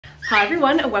Hi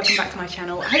everyone and welcome back to my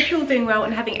channel. I hope you're all doing well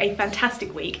and having a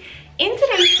fantastic week. In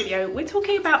today's video, we're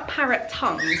talking about parrot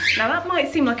tongues. Now that might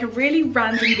seem like a really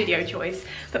random video choice,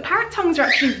 but parrot tongues are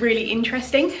actually really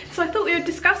interesting, so I thought we would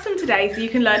discuss them today so you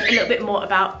can learn a little bit more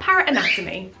about parrot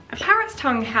anatomy. A parrot's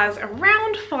tongue has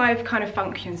around 5 kind of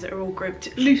functions that are all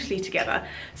grouped loosely together.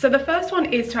 So the first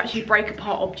one is to actually break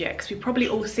apart objects. We've probably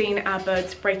all seen our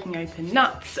birds breaking open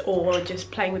nuts or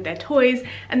just playing with their toys,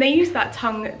 and they use that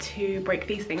tongue to break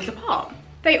these things apart.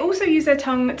 They also use their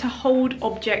tongue to hold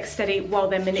objects steady while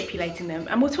they're manipulating them,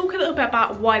 and we'll talk a little bit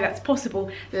about why that's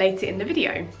possible later in the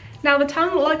video. Now the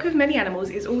tongue, like with many animals,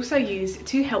 is also used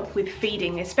to help with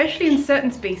feeding, especially in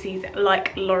certain species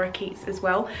like lorikeets as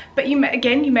well. But you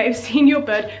may have seen your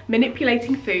bird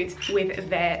manipulating foods with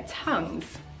their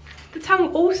tongues. The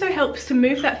tongue also helps to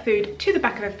move that food to the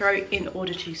back of the throat in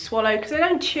order to swallow, because they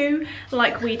don't chew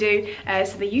like we do,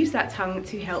 so they use that tongue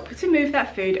to help to move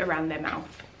that food around their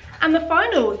mouth. And the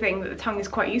final thing that the tongue is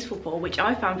quite useful for, which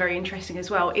I found very interesting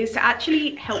as well, is to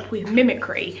actually help with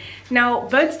mimicry. Now,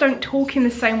 birds don't talk in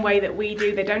the same way that we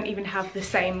do. They don't even have the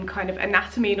same kind of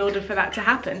anatomy in order for that to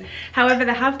happen. However,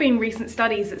 there have been recent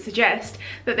studies that suggest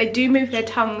that they do move their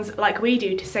tongues like we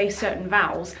do to say certain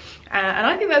vowels. And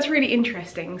I think that's really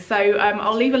interesting. So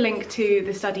I'll leave a link to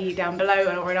the study down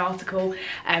below or an article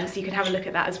so you can have a look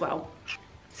at that as well.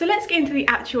 So let's get into the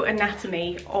actual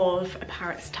anatomy of a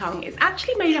parrot's tongue. It's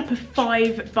actually made up of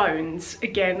 5 bones,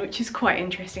 again, which is quite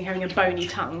interesting, having a bony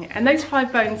tongue. And those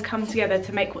 5 bones come together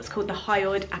to make what's called the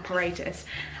hyoid apparatus.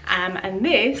 And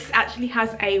this actually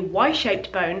has a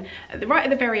Y-shaped bone right at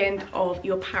the very end of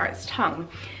your parrot's tongue.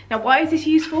 Now, why is this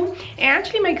useful? It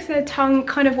actually makes their tongue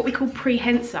kind of what we call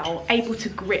prehensile, able to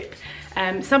grip.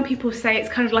 Some people say it's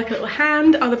kind of like a little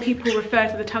hand, other people refer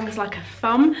to the tongue as like a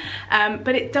thumb,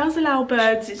 but it does allow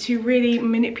birds to really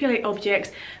manipulate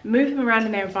objects, move them around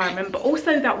in their environment, but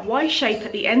also that Y shape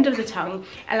at the end of the tongue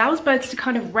allows birds to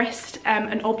kind of rest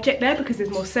an object there because there's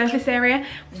more surface area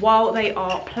while they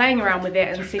are playing around with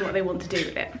it and seeing what they want to do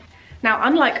with it. Now,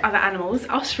 unlike other animals,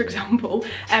 us for example,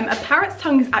 a parrot's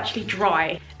tongue is actually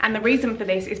dry. And the reason for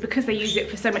this is because they use it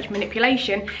for so much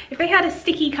manipulation. If they had a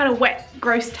sticky, kind of wet,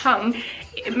 gross tongue,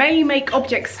 it may make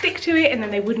objects stick to it and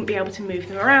then they wouldn't be able to move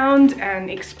them around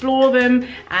and explore them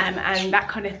and that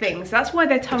kind of thing. So that's why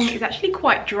their tongue is actually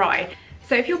quite dry.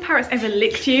 So if your parrot's ever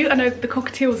licked you, I know the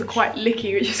cockatiels are quite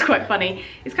licky, which is quite funny.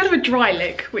 It's kind of a dry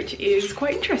lick, which is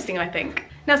quite interesting, I think.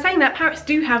 Now, saying that, parrots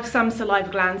do have some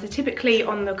saliva glands. They're typically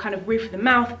on the kind of roof of the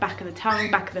mouth, back of the tongue,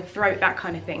 back of the throat, that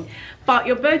kind of thing. But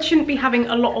your bird shouldn't be having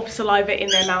a lot of saliva in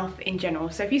their mouth in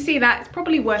general. So if you see that, it's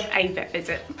probably worth a vet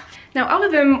visit. Now, other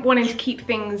than wanting to keep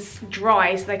things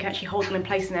dry so they can actually hold them in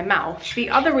place in their mouth, the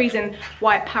other reason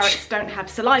why parrots don't have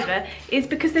saliva is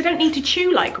because they don't need to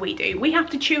chew like we do. We have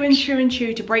to chew and chew and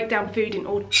chew to break down food in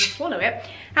order to swallow it.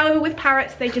 However, with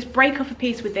parrots, they just break off a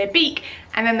piece with their beak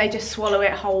and then they just swallow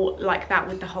it whole like that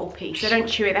with the whole piece. They don't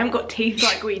chew it, they haven't got teeth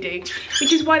like we do,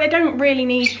 which is why they don't really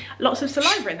need lots of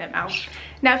saliva in their mouth.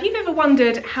 Now, if you've ever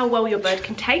wondered how well your bird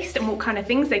can taste and what kind of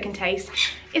things they can taste,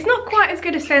 it's not quite as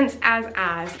good a sense as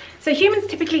ours. So humans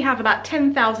typically have about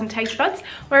 10,000 taste buds,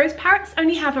 whereas parrots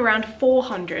only have around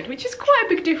 400, which is quite a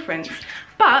big difference.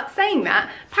 But saying that,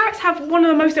 parrots have one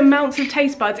of the most amounts of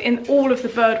taste buds in all of the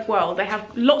bird world. They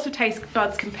have lots of taste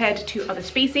buds compared to other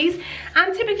species,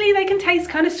 and typically they can taste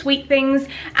kind of sweet things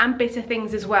and bitter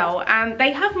things as well. And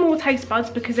they have more taste buds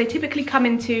because they typically come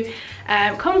into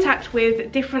contact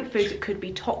with different foods that could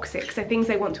be toxic, so things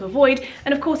they want to avoid.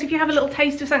 And of course, if you have a little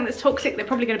taste of something that's toxic, they're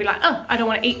probably going to be like, oh, I don't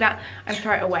want to eat that, and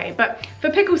throw it away. But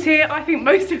for Pickles here, I think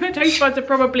most of her taste buds are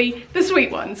probably the sweet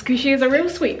ones, because she is a real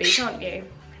sweetie, aren't you?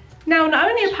 Now, not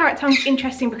only are parrot tongues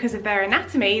interesting because of their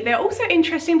anatomy, they're also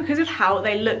interesting because of how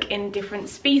they look in different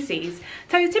species.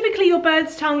 So typically your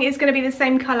bird's tongue is going to be the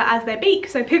same colour as their beak.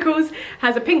 So Pickles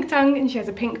has a pink tongue and she has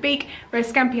a pink beak,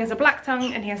 whereas Scampi has a black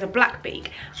tongue and he has a black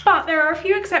beak. But there are a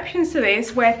few exceptions to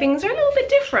this where things are a little bit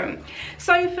different.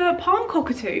 So for palm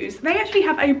cockatoos, they actually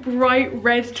have a bright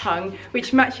red tongue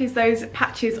which matches those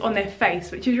patches on their face,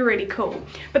 which is really cool.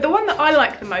 But the one that I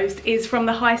like the most is from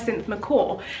the hyacinth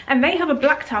macaw, and they have a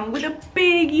black tongue with a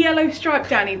big yellow stripe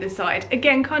down either side.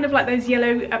 Again, kind of like those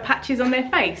yellow patches on their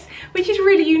face, which is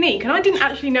really unique. And I didn't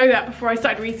actually know that before I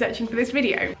started researching for this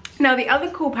video. Now the other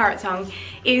cool parrot tongue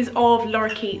is of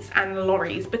lorikeets and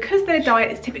lories. Because their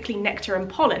diet is typically nectar and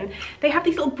pollen, they have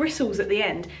these little bristles at the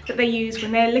end that they use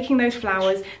when they're licking those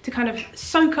flowers to kind of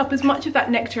soak up as much of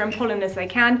that nectar and pollen as they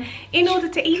can in order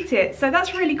to eat it. So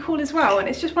that's really cool as well, and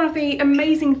it's just one of the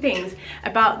amazing things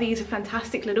about these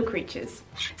fantastic little creatures.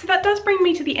 So that does bring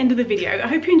me to the end of the video. I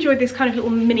hope you enjoyed this kind of little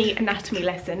mini anatomy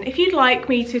lesson. If you'd like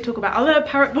me to talk about other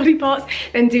parrot body parts,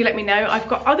 then do let me know. I've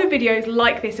got other videos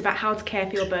like this about how to care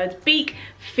for your bird's beak,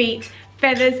 feet,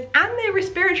 feathers and their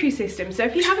respiratory system. So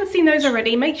if you haven't seen those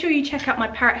already, make sure you check out my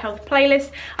parrot health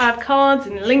playlist. I have cards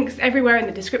and links everywhere in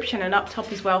the description and up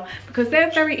top as well, because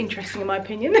they're very interesting in my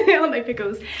opinion, aren't they,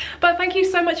 Pickles? But thank you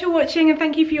so much for watching, and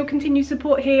thank you for your continued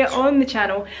support here on the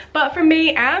channel. But from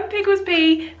me and Pickles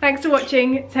P, thanks for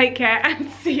watching, take care and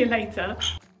see you later.